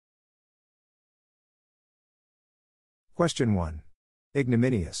Question 1.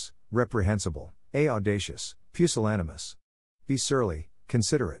 Ignominious, reprehensible, A. Audacious, pusillanimous. B. Surly,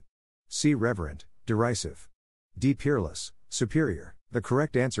 considerate. C. Reverent, derisive. D. Peerless, superior. The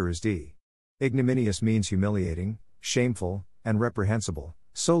correct answer is D. Ignominious means humiliating, shameful, and reprehensible,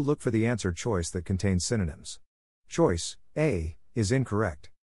 so look for the answer choice that contains synonyms. Choice A is incorrect.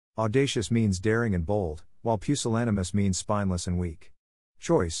 Audacious means daring and bold, while pusillanimous means spineless and weak.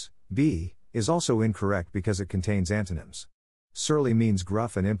 Choice B is also incorrect because it contains antonyms. Surly means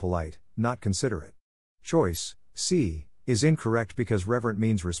gruff and impolite, not considerate. Choice C is incorrect because reverent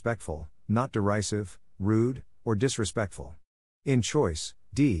means respectful, not derisive, rude, or disrespectful. In choice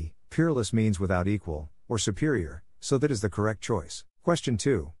D, peerless means without equal, or superior, so that is the correct choice. Question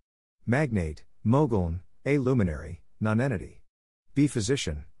 2. Magnate, mogul, A. Luminary, nonentity. B.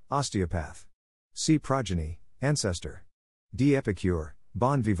 Physician, osteopath. C. Progeny, ancestor. D. Epicure,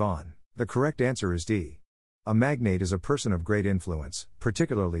 bon vivant. The correct answer is D. A magnate is a person of great influence,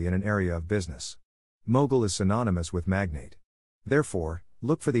 particularly in an area of business. Mogul is synonymous with magnate. Therefore,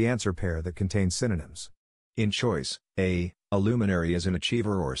 look for the answer pair that contains synonyms. In choice A luminary is an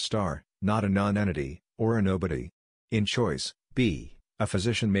achiever or star, not a nonentity, or a nobody. In choice B, a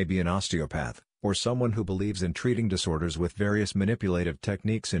physician may be an osteopath, or someone who believes in treating disorders with various manipulative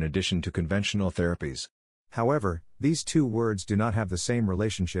techniques in addition to conventional therapies. However, these two words do not have the same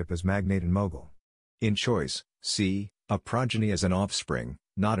relationship as magnate and mogul. In choice C, a progeny is an offspring,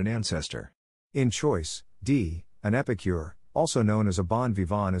 not an ancestor. In choice D, an epicure, also known as a bon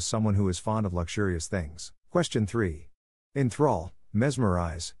vivant, is someone who is fond of luxurious things. Question 3. Enthrall,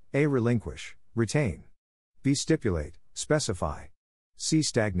 mesmerize, A. Relinquish, retain. B. Stipulate, specify. C.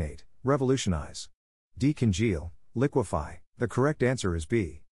 Stagnate, revolutionize. D. Congeal, liquefy. The correct answer is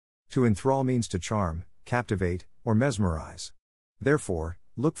B. To enthrall means to charm, captivate, or mesmerize. Therefore,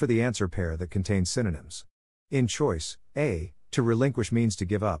 look for the answer pair that contains synonyms. In choice A, to relinquish means to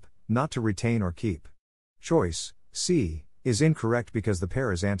give up, not to retain or keep. Choice C is incorrect because the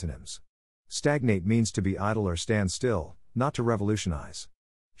pair is antonyms. Stagnate means to be idle or stand still, not to revolutionize.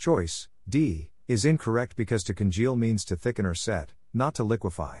 Choice D is incorrect because to congeal means to thicken or set, not to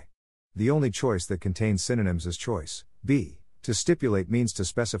liquefy. The only choice that contains synonyms is choice B. To stipulate means to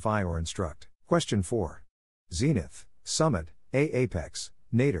specify or instruct. Question 4. Zenith, summit, A. Apex,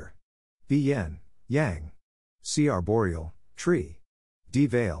 nadir. B. Yin, yang. C. Arboreal, tree. D.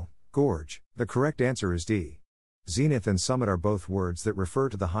 Vale, gorge. The correct answer is D. Zenith and summit are both words that refer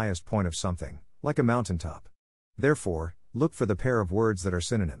to the highest point of something, like a mountaintop. Therefore, look for the pair of words that are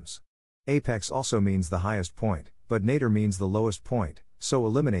synonyms. Apex also means the highest point, but nadir means the lowest point, so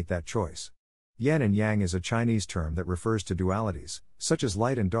eliminate that choice. Yin and yang is a Chinese term that refers to dualities, such as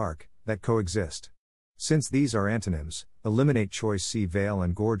light and dark, that coexist. Since these are antonyms, eliminate choice C. Vale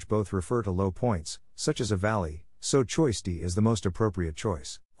and gorge both refer to low points, such as a valley, so choice D is the most appropriate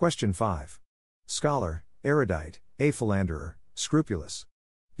choice. Question 5. Scholar, erudite, A. Philanderer, scrupulous.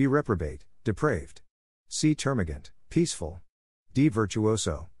 B. Reprobate, depraved. C. Termagant, peaceful. D.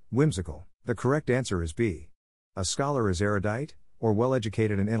 Virtuoso, whimsical. The correct answer is B. A scholar is erudite, or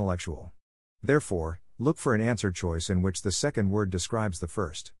well-educated and intellectual. Therefore, look for an answer choice in which the second word describes the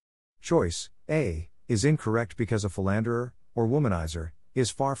first. Choice A is incorrect because a philanderer, or womanizer,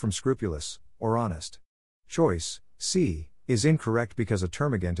 is far from scrupulous, or honest. Choice C is incorrect because a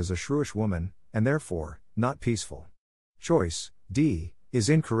termagant is a shrewish woman, and therefore, not peaceful. Choice D is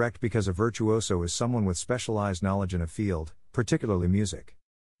incorrect because a virtuoso is someone with specialized knowledge in a field, particularly music.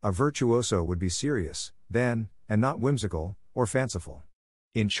 A virtuoso would be serious, then, and not whimsical, or fanciful.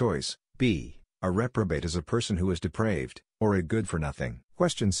 In choice B, a reprobate is a person who is depraved, or a good-for-nothing.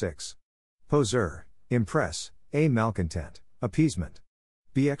 Question 6. Poseur, impress, A. Malcontent, appeasement.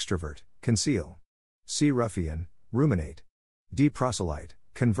 B. Extrovert, conceal. C. Ruffian, ruminate. D. Proselyte,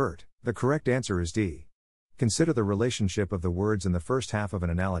 convert. The correct answer is D. Consider the relationship of the words in the first half of an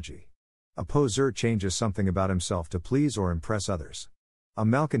analogy. A poseur changes something about himself to please or impress others. A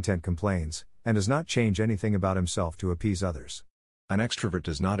malcontent complains, and does not change anything about himself to appease others. An extrovert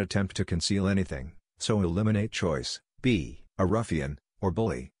does not attempt to conceal anything, so eliminate choice B. A ruffian, or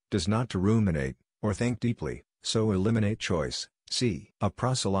bully, does not to ruminate, or think deeply, so eliminate choice C. A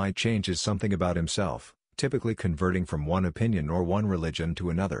proselyte changes something about himself, typically converting from one opinion or one religion to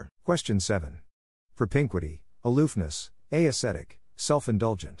another. Question 7. Propinquity, aloofness, A. Ascetic,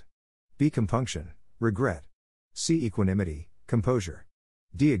 self-indulgent. B. Compunction, regret. C. Equanimity, composure.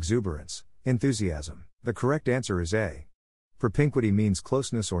 D. Exuberance, enthusiasm. The correct answer is A. Propinquity means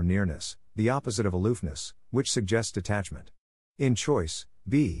closeness or nearness, the opposite of aloofness, which suggests detachment. In choice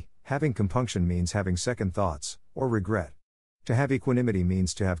B, having compunction means having second thoughts, or regret. To have equanimity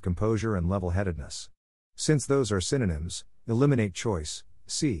means to have composure and level-headedness. Since those are synonyms, eliminate choice,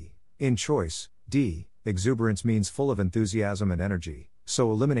 C. In choice, D. Exuberance means full of enthusiasm and energy, so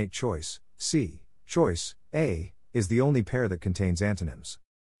eliminate choice, C. Choice, A, is the only pair that contains antonyms.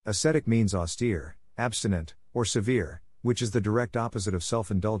 Ascetic means austere, abstinent, or severe, which is the direct opposite of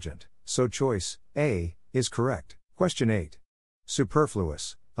self-indulgent, so choice, A, is correct. Question 8.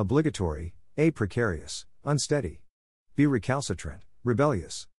 Superfluous, obligatory, A. Precarious, unsteady. B. Recalcitrant,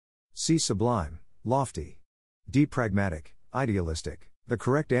 rebellious. C. Sublime, lofty. D. Pragmatic, idealistic. The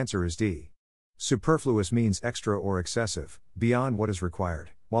correct answer is D. Superfluous means extra or excessive, beyond what is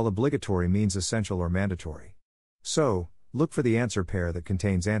required, while obligatory means essential or mandatory. So, look for the answer pair that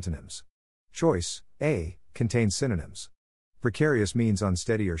contains antonyms. Choice, A, contains synonyms. Precarious means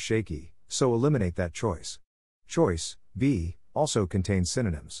unsteady or shaky, so eliminate that choice. Choice, B, also contains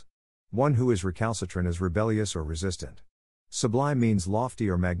synonyms. One who is recalcitrant is rebellious or resistant. Sublime means lofty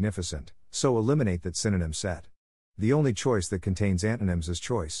or magnificent, so eliminate that synonym set. The only choice that contains antonyms is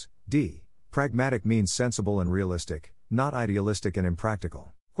choice, D. Pragmatic means sensible and realistic, not idealistic and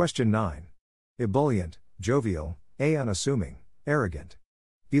impractical. Question 9. Ebullient, jovial, A. Unassuming, arrogant.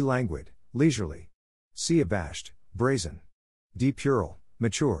 B. Languid, leisurely. C. Abashed, brazen. D. Puerile,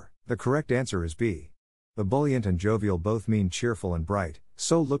 mature. The correct answer is B. Ebullient and jovial both mean cheerful and bright,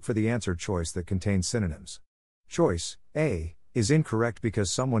 so look for the answer choice that contains synonyms. Choice, A, is incorrect because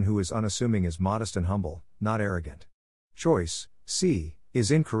someone who is unassuming is modest and humble, not arrogant. Choice, C,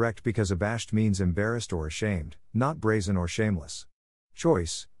 is incorrect because abashed means embarrassed or ashamed, not brazen or shameless.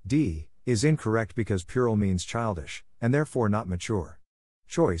 Choice, D, is incorrect because puerile means childish, and therefore not mature.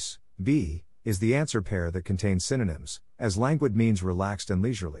 Choice, B, is the answer pair that contains synonyms, as languid means relaxed and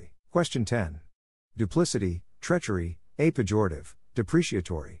leisurely. Question 10. Duplicity, treachery, A. Pejorative,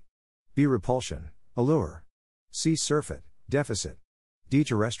 depreciatory. B. Repulsion, allure. C. Surfeit, deficit. D.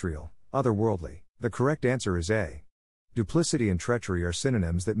 Terrestrial, otherworldly. The correct answer is A. Duplicity and treachery are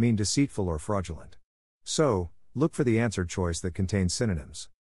synonyms that mean deceitful or fraudulent. So, look for the answer choice that contains synonyms.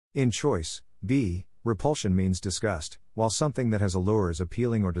 In choice, B, repulsion means disgust, while something that has allure is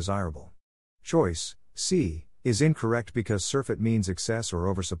appealing or desirable. Choice, C, is incorrect because surfeit means excess or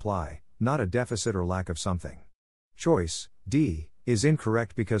oversupply, not a deficit or lack of something. Choice, D, is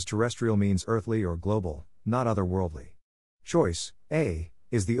incorrect because terrestrial means earthly or global, not otherworldly. Choice, A,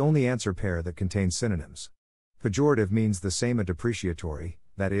 is the only answer pair that contains synonyms. Pejorative means the same as depreciatory,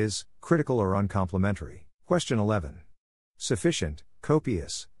 that is, critical or uncomplimentary. Question 11. Sufficient,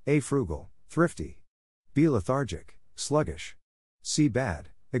 copious, A. Frugal, thrifty. B. Lethargic, sluggish. C. Bad,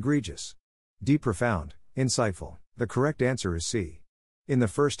 egregious. D. Profound, insightful. The correct answer is C. In the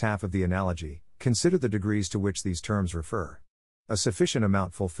first half of the analogy, consider the degrees to which these terms refer. A sufficient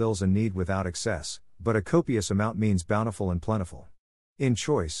amount fulfills a need without excess, but a copious amount means bountiful and plentiful. In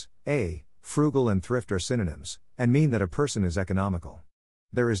choice, A, frugal and thrift are synonyms, and mean that a person is economical.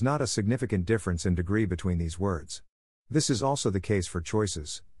 There is not a significant difference in degree between these words. This is also the case for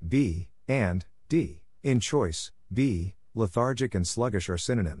choices, B, and D. In choice, B, lethargic and sluggish are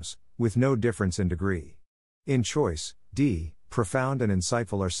synonyms, with no difference in degree. In choice, D, profound and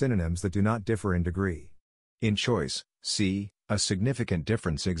insightful are synonyms that do not differ in degree. In choice, C, a significant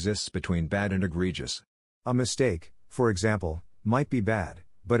difference exists between bad and egregious. A mistake, for example, might be bad,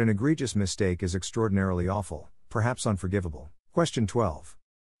 but an egregious mistake is extraordinarily awful, perhaps unforgivable. Question 12.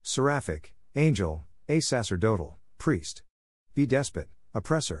 Seraphic, angel, A. Sacerdotal, priest. B. Despot,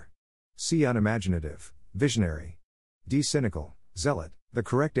 oppressor. C. Unimaginative, visionary. D. Cynical, zealot. The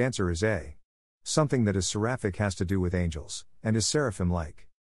correct answer is A. Something that is seraphic has to do with angels, and is seraphim-like.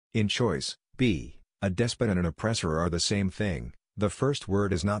 In choice, B, a despot and an oppressor are the same thing. The first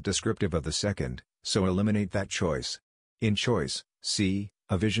word is not descriptive of the second, so eliminate that choice. In choice, C,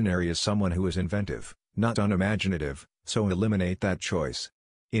 a visionary is someone who is inventive, not unimaginative, so eliminate that choice.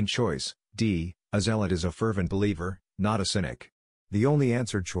 In choice, D, a zealot is a fervent believer, not a cynic. The only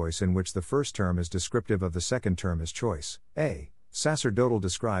answered choice in which the first term is descriptive of the second term is choice, A. Sacerdotal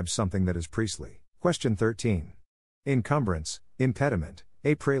describes something that is priestly. Question 13. Encumbrance, impediment,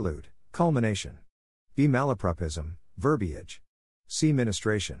 A. Prelude, culmination. B. Malapropism, verbiage. C.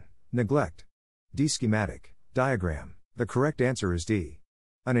 Ministration, neglect. D. Schematic, diagram. The correct answer is D.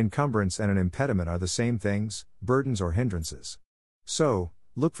 An encumbrance and an impediment are the same things, burdens or hindrances. So,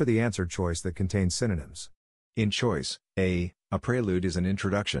 look for the answer choice that contains synonyms. In choice, A prelude is an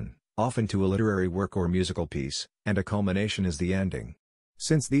introduction, often to a literary work or musical piece, and a culmination is the ending.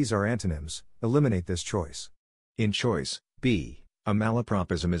 Since these are antonyms, eliminate this choice. In choice, B, a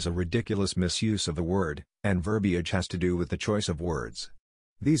malapropism is a ridiculous misuse of the word, and verbiage has to do with the choice of words.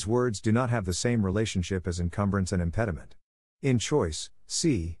 These words do not have the same relationship as encumbrance and impediment. In choice,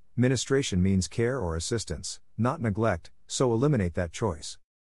 C, Ministration means care or assistance, not neglect, so eliminate that choice.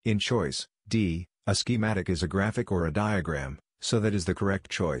 In choice, D, a schematic is a graphic or a diagram, so that is the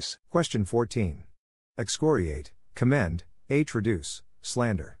correct choice. Question 14. Excoriate, commend, A. Traduce,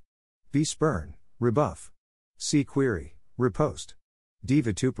 slander. B. Spurn, rebuff. C. Query, riposte. D.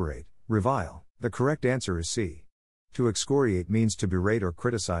 Vituperate, revile. The correct answer is C. To excoriate means to berate or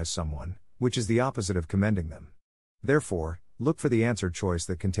criticize someone, which is the opposite of commending them. Therefore, look for the answer choice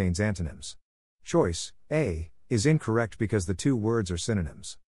that contains antonyms. Choice, A, is incorrect because the two words are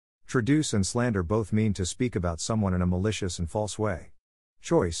synonyms. Traduce and slander both mean to speak about someone in a malicious and false way.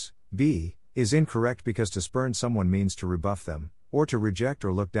 Choice, B, is incorrect because to spurn someone means to rebuff them, or to reject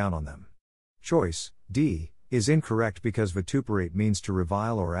or look down on them. Choice, D, is incorrect because vituperate means to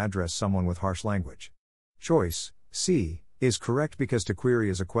revile or address someone with harsh language. Choice, C, is correct because to query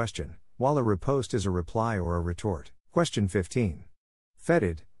is a question, while a riposte is a reply or a retort. Question 15.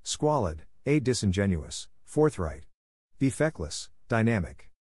 Fetid, squalid, A. Disingenuous, forthright. B. Feckless, dynamic.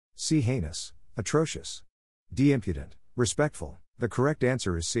 C. Heinous, atrocious. D. Impudent, respectful. The correct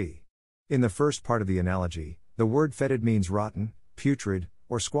answer is C. In the first part of the analogy, the word fetid means rotten, putrid,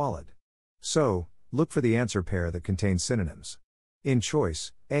 or squalid. So, look for the answer pair that contains synonyms. In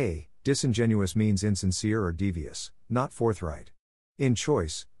choice, A, disingenuous means insincere or devious, not forthright. In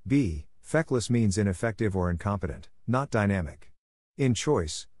choice, B, feckless means ineffective or incompetent, not dynamic. In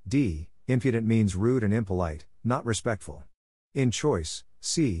choice, D, impudent means rude and impolite, not respectful. In choice,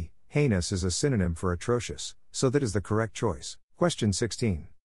 C, heinous is a synonym for atrocious, so that is the correct choice. Question 16.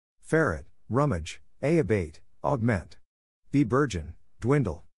 Ferret, rummage, A. Abate, augment. B. Burgeon,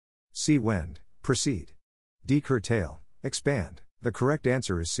 dwindle. C. Wend, proceed. D. Curtail, expand. The correct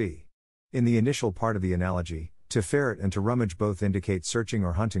answer is C. In the initial part of the analogy, to ferret and to rummage both indicate searching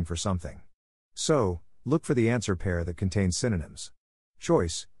or hunting for something. So, look for the answer pair that contains synonyms.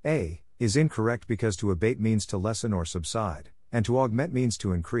 Choice, A, is incorrect because to abate means to lessen or subside, and to augment means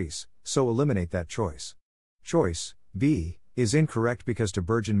to increase, so eliminate that choice. Choice, B, is incorrect because to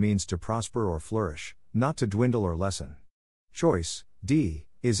burgeon means to prosper or flourish, not to dwindle or lessen. Choice, D,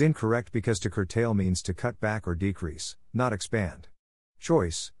 is incorrect because to curtail means to cut back or decrease, not expand.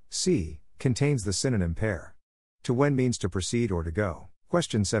 Choice, C, contains the synonym pair. To wend means to proceed or to go.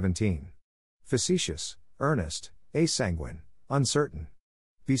 Question 17. Facetious, earnest, A. Sanguine, uncertain.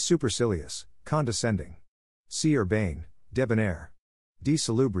 B. Supercilious, condescending. C. Urbane, debonair. D.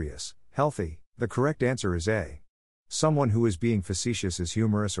 Salubrious, healthy. The correct answer is A. Someone who is being facetious is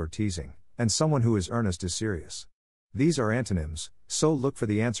humorous or teasing, and someone who is earnest is serious. These are antonyms, so look for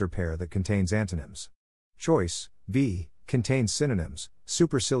the answer pair that contains antonyms. Choice, B, contains synonyms.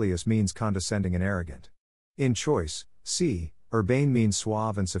 Supercilious means condescending and arrogant. In choice, C, urbane means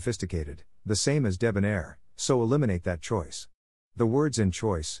suave and sophisticated, the same as debonair, so eliminate that choice. The words in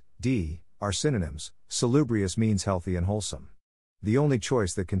choice, D, are synonyms. Salubrious means healthy and wholesome. The only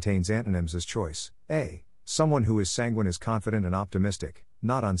choice that contains antonyms is choice, A. Someone who is sanguine is confident and optimistic,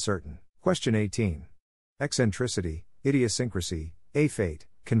 not uncertain. Question 18. Eccentricity, idiosyncrasy, A. Fate,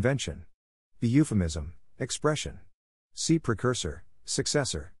 convention. B. Euphemism, expression. C. Precursor,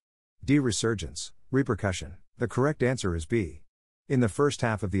 successor. D. Resurgence, repercussion. The correct answer is B. In the first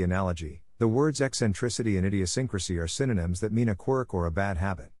half of the analogy, the words eccentricity and idiosyncrasy are synonyms that mean a quirk or a bad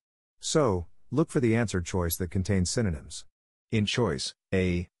habit. So, look for the answer choice that contains synonyms. In choice,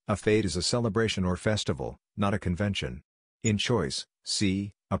 A fete is a celebration or festival, not a convention. In choice,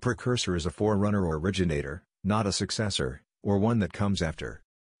 C, a precursor is a forerunner or originator, not a successor, or one that comes after.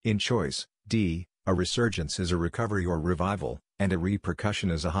 In choice, D, a resurgence is a recovery or revival, and a repercussion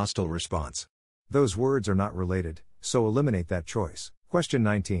is a hostile response. Those words are not related, so eliminate that choice. Question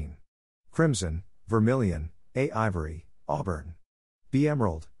 19. Crimson, vermilion, A. Ivory, auburn. B.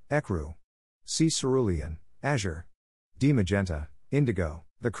 Emerald, ecru. C. Cerulean, azure. D. Magenta, indigo.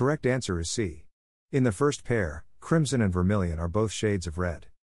 The correct answer is C. In the first pair, crimson and vermilion are both shades of red.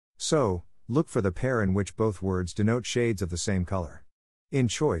 So, look for the pair in which both words denote shades of the same color. In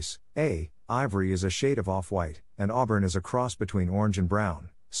choice, A, ivory is a shade of off-white, and auburn is a cross between orange and brown,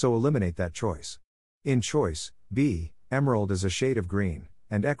 so eliminate that choice. In choice, B, emerald is a shade of green,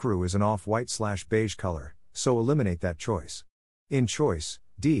 and ecru is an off-white/beige color, so eliminate that choice. In choice,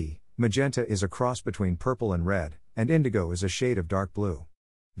 D, magenta is a cross between purple and red, and indigo is a shade of dark blue.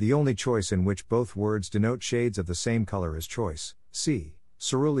 The only choice in which both words denote shades of the same color is choice, C,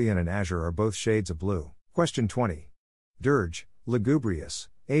 cerulean and azure are both shades of blue. Question 20. Dirge, lugubrious,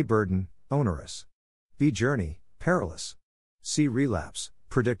 A. burden, onerous. B. journey, perilous. C. relapse,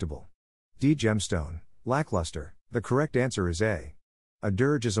 predictable. D. gemstone, lackluster. The correct answer is A. A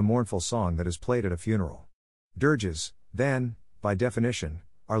dirge is a mournful song that is played at a funeral. Dirges, then, by definition,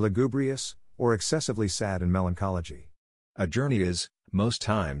 are lugubrious, or excessively sad in melancholy. A journey is, most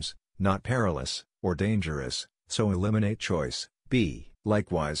times, not perilous, or dangerous, so eliminate choice, B.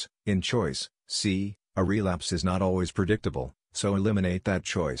 Likewise, in choice, C. A relapse is not always predictable, so eliminate that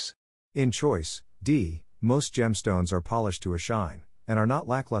choice. In choice, D. Most gemstones are polished to a shine, and are not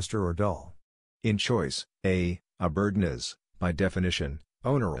lackluster or dull. In choice, A. A burden is, by definition,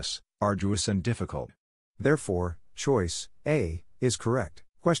 onerous, arduous and difficult. Therefore, choice, A, is correct.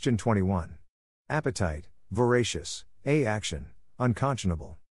 Question 21. Appetite, voracious, A. Action,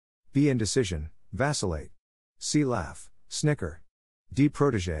 unconscionable. B. Indecision, vacillate. C. Laugh, snicker. D.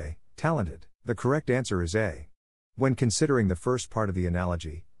 Protégé, talented. The correct answer is A. When considering the first part of the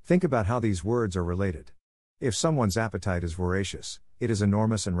analogy, think about how these words are related. If someone's appetite is voracious, it is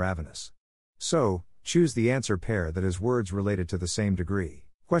enormous and ravenous. So, choose the answer pair that has words related to the same degree.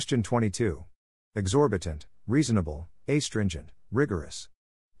 Question 22. Exorbitant, reasonable, A. Stringent, rigorous.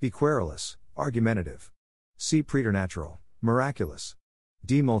 B. Querulous, argumentative. C. Preternatural, miraculous.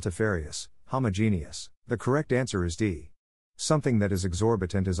 D. Multifarious, homogeneous. The correct answer is D. Something that is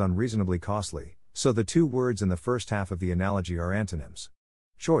exorbitant is unreasonably costly, so the two words in the first half of the analogy are antonyms.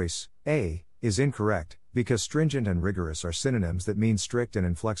 Choice, A, is incorrect, because stringent and rigorous are synonyms that mean strict and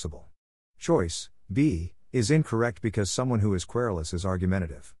inflexible. Choice, B, is incorrect because someone who is querulous is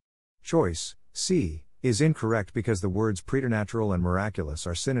argumentative. Choice, C, is incorrect because the words preternatural and miraculous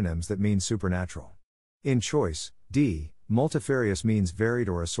are synonyms that mean supernatural. In choice, D, multifarious means varied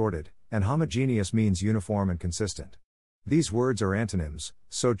or assorted, and homogeneous means uniform and consistent. These words are antonyms,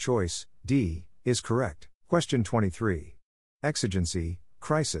 so choice, D, is correct. Question 23. Exigency,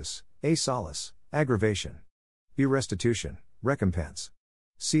 crisis, A. Solace, aggravation. B. Restitution, recompense.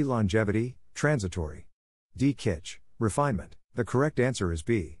 C. Longevity, transitory. D. Kitsch, refinement. The correct answer is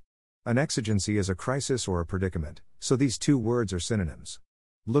B. An exigency is a crisis or a predicament, so these two words are synonyms.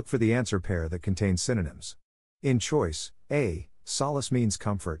 Look for the answer pair that contains synonyms. In choice, A, solace means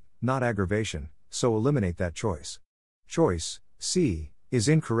comfort, not aggravation, so eliminate that choice. Choice, C, is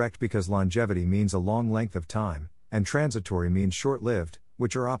incorrect because longevity means a long length of time, and transitory means short-lived,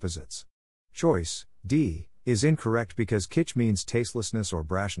 which are opposites. Choice, D, is incorrect because kitsch means tastelessness or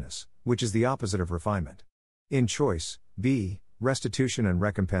brashness, which is the opposite of refinement. In choice, B, restitution and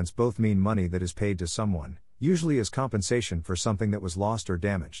recompense both mean money that is paid to someone, usually as compensation for something that was lost or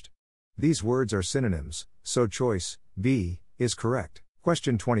damaged. These words are synonyms, so choice, B, is correct.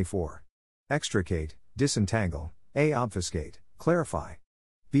 Question 24. Extricate, disentangle, A. Obfuscate, clarify.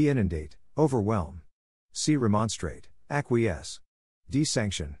 B. Inundate, overwhelm. C. Remonstrate, acquiesce. D.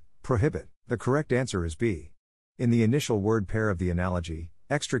 Sanction, prohibit. The correct answer is B. In the initial word pair of the analogy,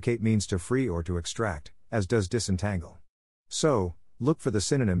 extricate means to free or to extract, as does disentangle. So, look for the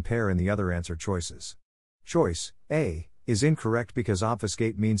synonym pair in the other answer choices. Choice, A, is incorrect because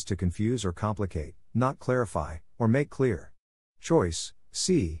obfuscate means to confuse or complicate, not clarify, or make clear. Choice,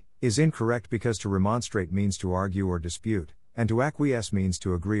 C, is incorrect because to remonstrate means to argue or dispute, and to acquiesce means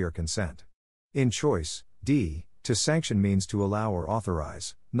to agree or consent. In choice, D, to sanction means to allow or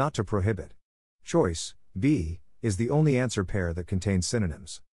authorize, not to prohibit. Choice, B, is the only answer pair that contains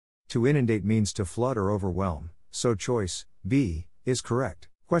synonyms. To inundate means to flood or overwhelm, so choice, B, is correct.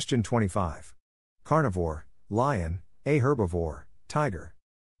 Question 25. Carnivore, lion, A. Herbivore, tiger.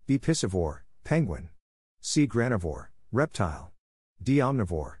 B. Piscivore, penguin. C. Granivore, reptile. D.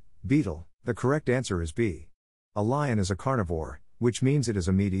 Omnivore, beetle. The correct answer is B. A lion is a carnivore, which means it is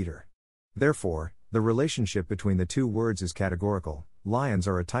a meat eater. Therefore, the relationship between the two words is categorical. Lions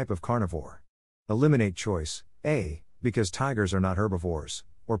are a type of carnivore. Eliminate choice, A, because tigers are not herbivores,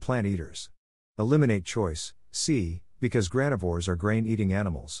 or plant eaters. Eliminate choice, C, because granivores are grain-eating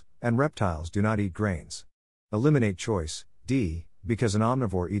animals, and reptiles do not eat grains. Eliminate choice, D, because an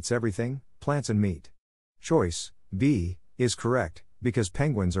omnivore eats everything, plants and meat. Choice, B, is correct, because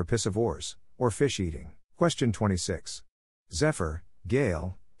penguins are piscivores, or fish-eating. Question 26. Zephyr,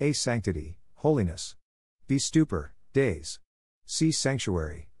 gale, A. Sanctity, holiness. B. Stupor, days. C.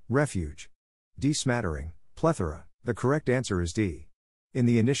 Sanctuary, refuge. D. Smattering, plethora. The correct answer is D. In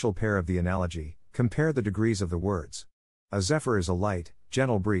the initial pair of the analogy, compare the degrees of the words. A zephyr is a light,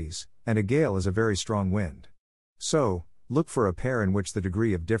 gentle breeze, and a gale is a very strong wind. So, look for a pair in which the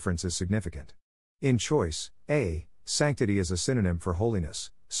degree of difference is significant. In choice, A, sanctity is a synonym for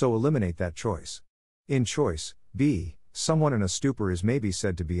holiness, so eliminate that choice. In choice, B, someone in a stupor is maybe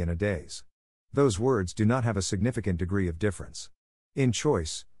said to be in a daze. Those words do not have a significant degree of difference. In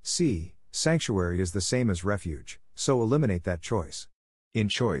choice, C, sanctuary is the same as refuge, so eliminate that choice. In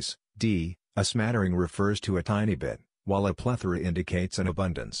choice, D, a smattering refers to a tiny bit, while a plethora indicates an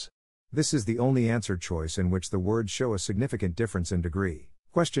abundance. This is the only answer choice in which the words show a significant difference in degree.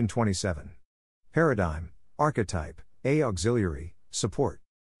 Question 27. Paradigm, archetype, A. Auxiliary, support.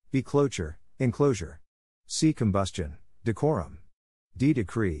 B. Cloture, enclosure. C. Combustion, decorum. D.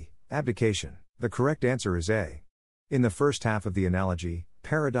 Decree, abdication. The correct answer is A. In the first half of the analogy,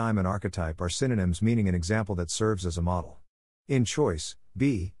 paradigm and archetype are synonyms meaning an example that serves as a model. In choice,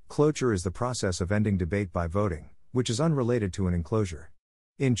 B. Cloture is the process of ending debate by voting, which is unrelated to an enclosure.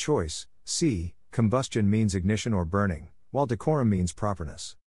 In choice, C. Combustion means ignition or burning, while decorum means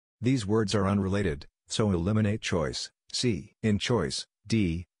properness. These words are unrelated, so eliminate choice, C. In choice,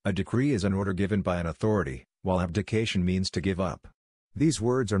 D. A decree is an order given by an authority, while abdication means to give up. These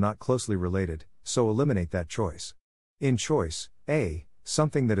words are not closely related, so eliminate that choice. In choice, A.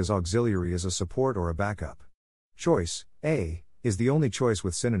 Something that is auxiliary is a support or a backup. Choice, A, is the only choice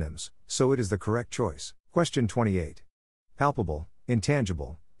with synonyms, so it is the correct choice. Question 28. Palpable,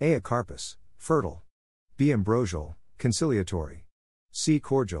 intangible, A. Acarpous, fertile. B. Ambrosial, conciliatory. C.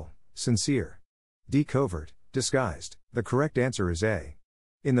 Cordial, sincere. D. Covert, disguised. The correct answer is A.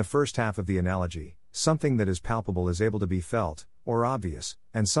 In the first half of the analogy, something that is palpable is able to be felt, or obvious,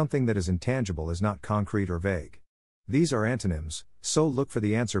 and something that is intangible is not concrete or vague. These are antonyms, so look for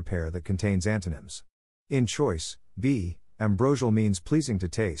the answer pair that contains antonyms. In choice, B. Ambrosial means pleasing to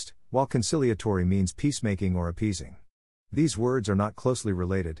taste, while conciliatory means peacemaking or appeasing. These words are not closely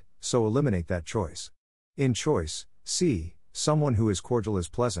related, so eliminate that choice. In choice, C. Someone who is cordial is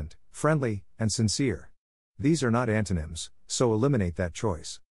pleasant, friendly, and sincere. These are not antonyms, so eliminate that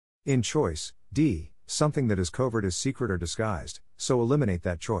choice. In choice, D. Something that is covert is secret or disguised, so eliminate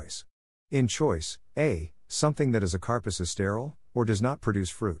that choice. In choice, A. Something that is acarpous is sterile, or does not produce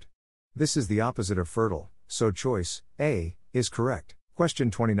fruit. This is the opposite of fertile, so choice, A, is correct.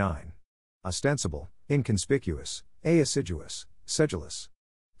 Question 29. Ostensible, inconspicuous, A. Assiduous, sedulous.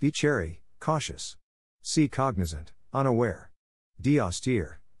 B. Chary, cautious. C. Cognizant, unaware. D.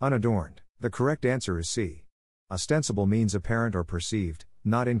 Austere, unadorned. The correct answer is C. Ostensible means apparent or perceived,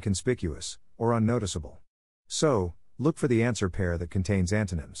 not inconspicuous, or unnoticeable. So, look for the answer pair that contains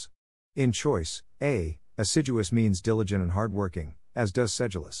antonyms. In choice, A. Assiduous means diligent and hardworking, as does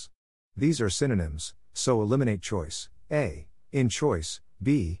sedulous. These are synonyms, so eliminate choice, A. In choice,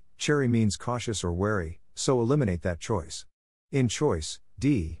 B. Chary means cautious or wary, so eliminate that choice. In choice,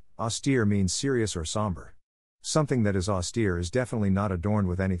 D. Austere means serious or somber. Something that is austere is definitely not adorned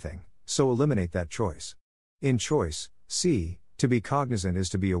with anything, so eliminate that choice. In choice, C. To be cognizant is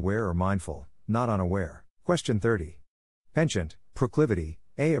to be aware or mindful, not unaware. Question 30. Penchant, proclivity,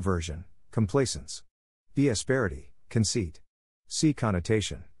 A. Aversion, complacence. B. Asperity, conceit. C.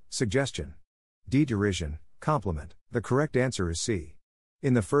 Connotation, suggestion. D. Derision, compliment. The correct answer is C.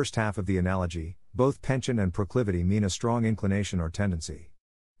 In the first half of the analogy, both penchant and proclivity mean a strong inclination or tendency.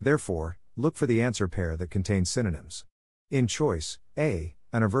 Therefore, look for the answer pair that contains synonyms. In choice, A.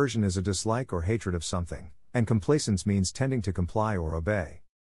 An aversion is a dislike or hatred of something, and complacence means tending to comply or obey.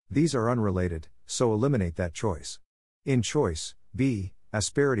 These are unrelated, so eliminate that choice. In choice, B.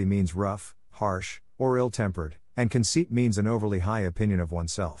 Asperity means rough, harsh, or ill-tempered, and conceit means an overly high opinion of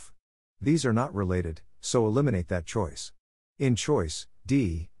oneself. These are not related, so eliminate that choice. In choice,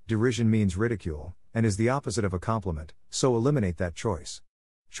 D. Derision means ridicule, and is the opposite of a compliment, so eliminate that choice.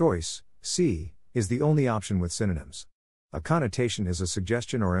 Choice, C, is the only option with synonyms. A connotation is a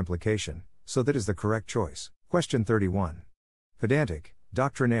suggestion or implication, so that is the correct choice. Question 31. Pedantic,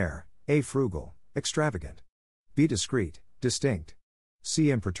 doctrinaire, A. Frugal, extravagant. B. Discreet, distinct. C.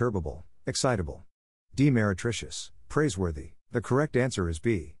 Imperturbable, excitable. D. Meretricious, praiseworthy. The correct answer is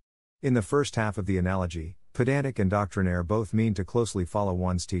B. In the first half of the analogy, pedantic and doctrinaire both mean to closely follow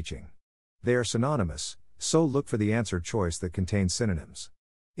one's teaching. They are synonymous, so look for the answer choice that contains synonyms.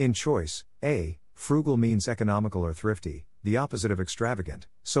 In choice, A. Frugal means economical or thrifty, the opposite of extravagant,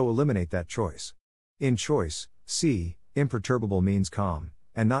 so eliminate that choice. In choice, C. Imperturbable means calm,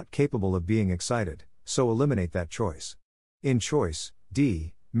 and not capable of being excited, so eliminate that choice. In choice,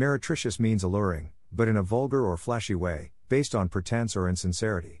 D. Meretricious means alluring, but in a vulgar or flashy way, based on pretense or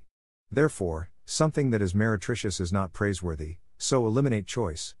insincerity. Therefore, something that is meretricious is not praiseworthy, so eliminate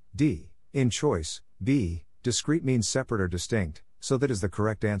choice, D. In choice, B. Discreet means separate or distinct, so that is the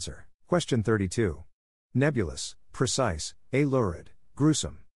correct answer. Question 32. Nebulous, precise, A. Lurid,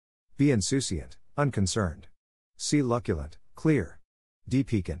 gruesome. B. Insouciant, unconcerned. C. Luculent, clear. D.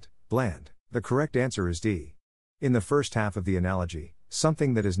 Piquant, bland. The correct answer is D. In the first half of the analogy,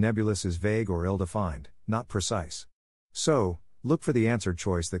 something that is nebulous is vague or ill-defined, not precise. So, look for the answer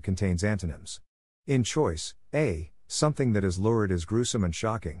choice that contains antonyms. In choice, A. Something that is lurid is gruesome and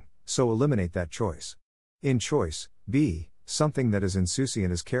shocking, so eliminate that choice. In choice, B. Something that is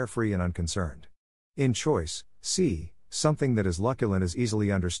insouciant is carefree and unconcerned. In choice, C. something that is luculent is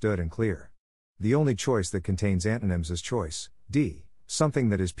easily understood and clear. The only choice that contains antonyms is choice, D, something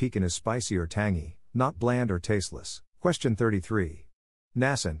that is piquant is spicy or tangy, not bland or tasteless. Question 33.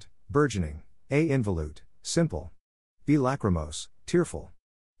 Nascent, burgeoning, A. Involute, simple. B. Lachrymose, tearful.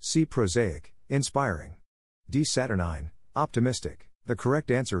 C. Prosaic, inspiring. D. Saturnine, optimistic. The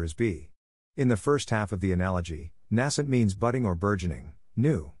correct answer is B. In the first half of the analogy, nascent means budding or burgeoning,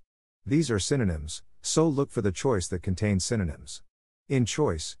 new. These are synonyms, so look for the choice that contains synonyms. In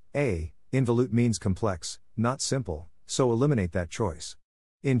choice, A. Involute means complex, not simple, so eliminate that choice.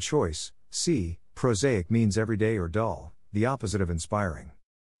 In choice, C. Prosaic means everyday or dull, the opposite of inspiring.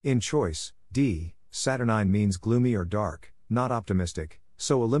 In choice, D. Saturnine means gloomy or dark, not optimistic,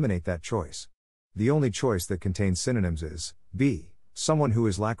 so eliminate that choice. The only choice that contains synonyms is B. Someone who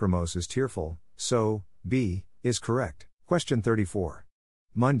is lachrymose is tearful, so B is correct. Question 34.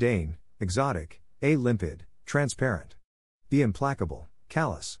 Mundane, exotic, A. Limpid, transparent. B. Implacable,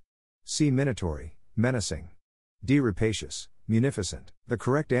 callous. C. Minatory, menacing. D. Rapacious, munificent. The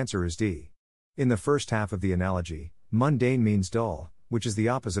correct answer is D. In the first half of the analogy, mundane means dull, which is the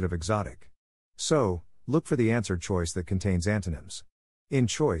opposite of exotic. So, look for the answer choice that contains antonyms. In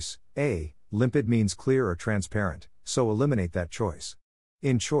choice, A. Limpid means clear or transparent, so eliminate that choice.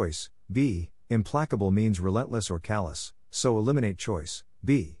 In choice, B. Implacable means relentless or callous, so eliminate choice,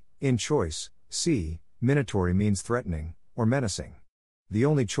 B. In choice, C. Minatory means threatening, or menacing. The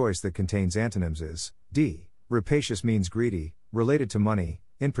only choice that contains antonyms is D. Rapacious means greedy, related to money,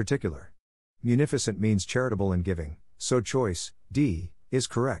 in particular. Munificent means charitable and giving, so choice, D, is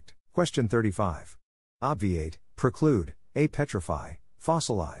correct. Question 35. Obviate, preclude, A. Petrify,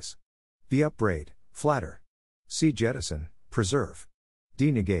 fossilize. B. Upbraid, flatter. C. Jettison, preserve.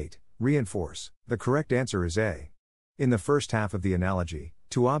 D. Negate, reinforce. The correct answer is A. In the first half of the analogy,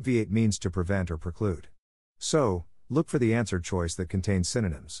 to obviate means to prevent or preclude. So, look for the answer choice that contains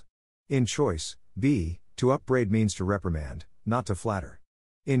synonyms. In choice, B. To upbraid means to reprimand, not to flatter.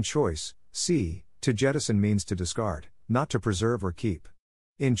 In choice, C. To jettison means to discard, not to preserve or keep.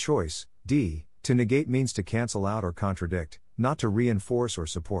 In choice, D. To negate means to cancel out or contradict, not to reinforce or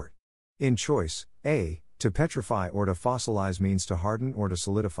support. In choice, A. To petrify or to fossilize means to harden or to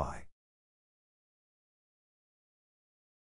solidify.